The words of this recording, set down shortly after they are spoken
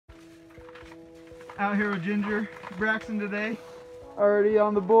Out here with Ginger Braxton today. Already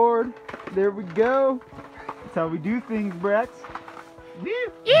on the board. There we go. That's how we do things, Brax. Woo!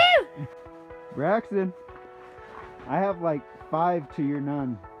 Ew! Braxton, I have like 5 to your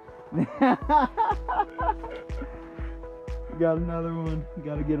none. Got another one.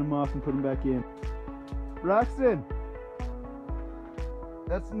 Gotta get him off and put him back in. Braxton,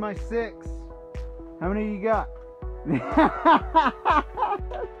 that's my 6. How many you got?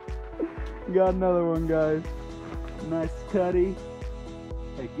 Got another one, guys. Nice cutty.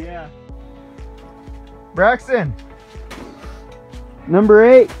 Heck yeah. Braxton, number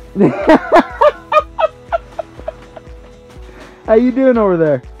 8. How you doing over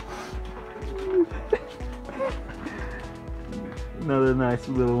there? Another nice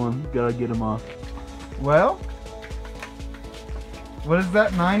little one. Gotta get him off. Well, what is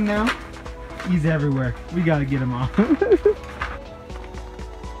that, 9 now? He's everywhere. We gotta get him off.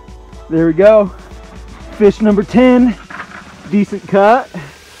 There we go. Fish number 10. Decent cut.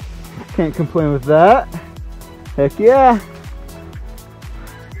 Can't complain with that. Heck yeah.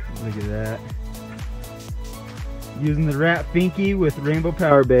 Look at that. Using the rat finky with rainbow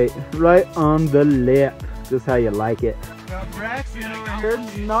power bait. Right on the lip. Just how you like it. Got Braxton over here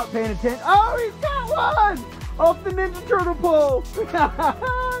not paying attention. Oh, he's got one! Off the Ninja Turtle pole.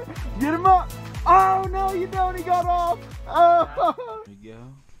 Get him up. Oh no, you don't. He got off. Oh. There you go.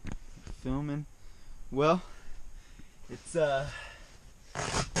 Filming. Well, it's about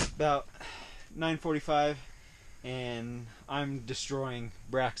 9:45 and I'm destroying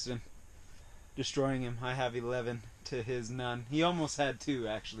Braxton. Destroying him. I have 11 to his none. He almost had 2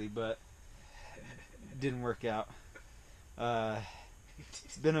 actually, but it didn't work out.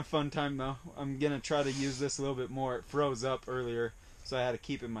 It's been a fun time though. I'm gonna try to use this a little bit more. It froze up earlier, so I had to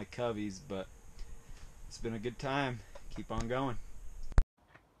keep in my coveys, but it's been a good time. Keep on going.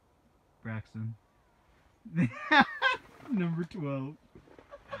 Braxton. Number 12.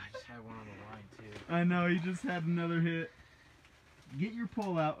 I just had one on the line too. I know, he just had another hit. Get your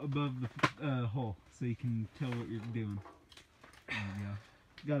pole out above the hole so you can tell what you're doing. There you go.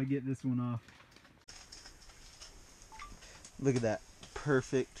 Gotta get this one off. Look at that.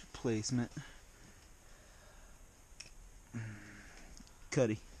 Perfect placement.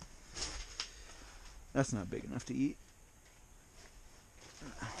 Cutty. That's not big enough to eat.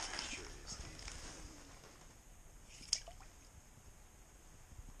 Sure is,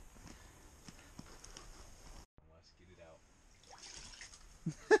 Let's get it out.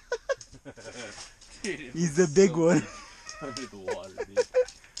 Dude, he's the big so one. Under the water, dude.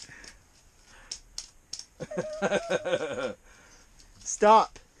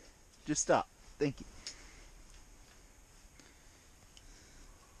 Stop. Just stop. Thank you.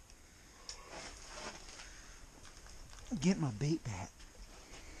 Get my bait back.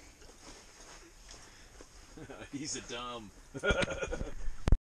 He's a dumb. Oh god.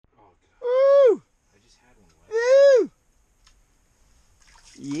 Woo! I just had one left. Woo!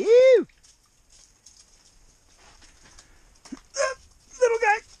 You! Little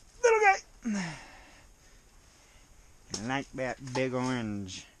guy! Little guy! I like that big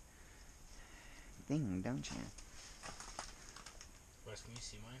orange thing, don't you? Wes, can you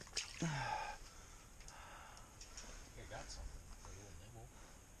see mine? I think I got something. A little nibble.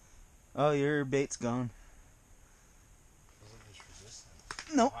 Oh, your bait's gone. Doesn't just resistant.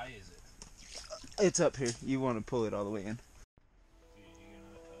 Nope. How high is it? It's up here. You want to pull it all the way in. You get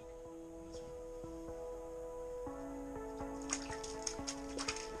another tug on this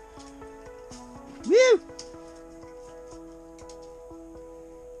one? Woo!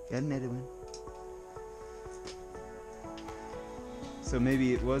 Got another one. So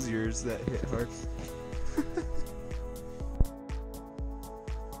maybe it was yours that hit hard.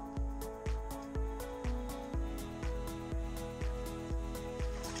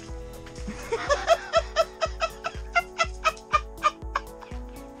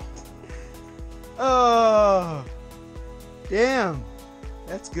 Oh, damn.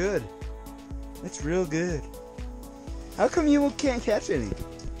 That's good. That's real good. How come you can't catch any?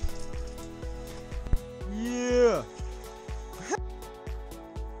 Yeah.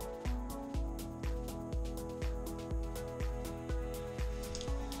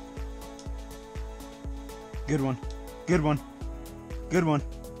 Good one. Good one. Good one.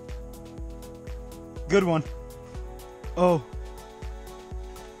 Good one. Oh.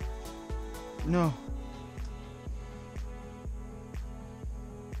 No.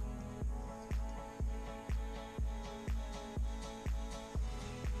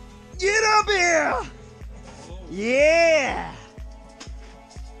 Get up here! Yeah!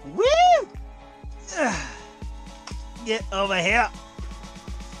 Woo! Get over here.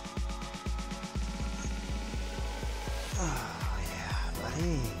 Oh yeah,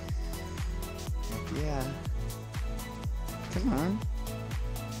 buddy. Heck yeah. Come on.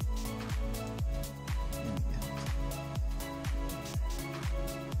 There we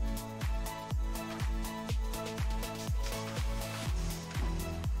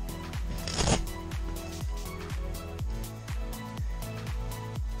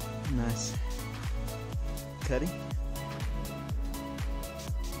go. Nice. Cuddy.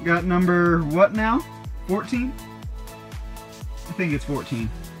 Got number what now? 14? I think it's 14.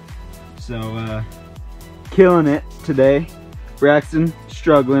 So, killing it today. Braxton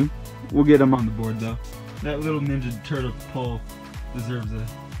struggling. We'll get him on the board though. That little Ninja Turtle pole deserves a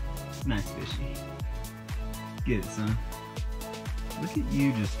nice fishy. Get it, son. Look at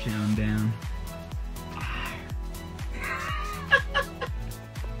you just chowing down.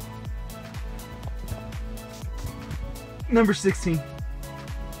 Number 16.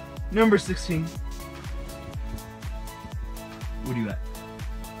 Number 16. What do you at?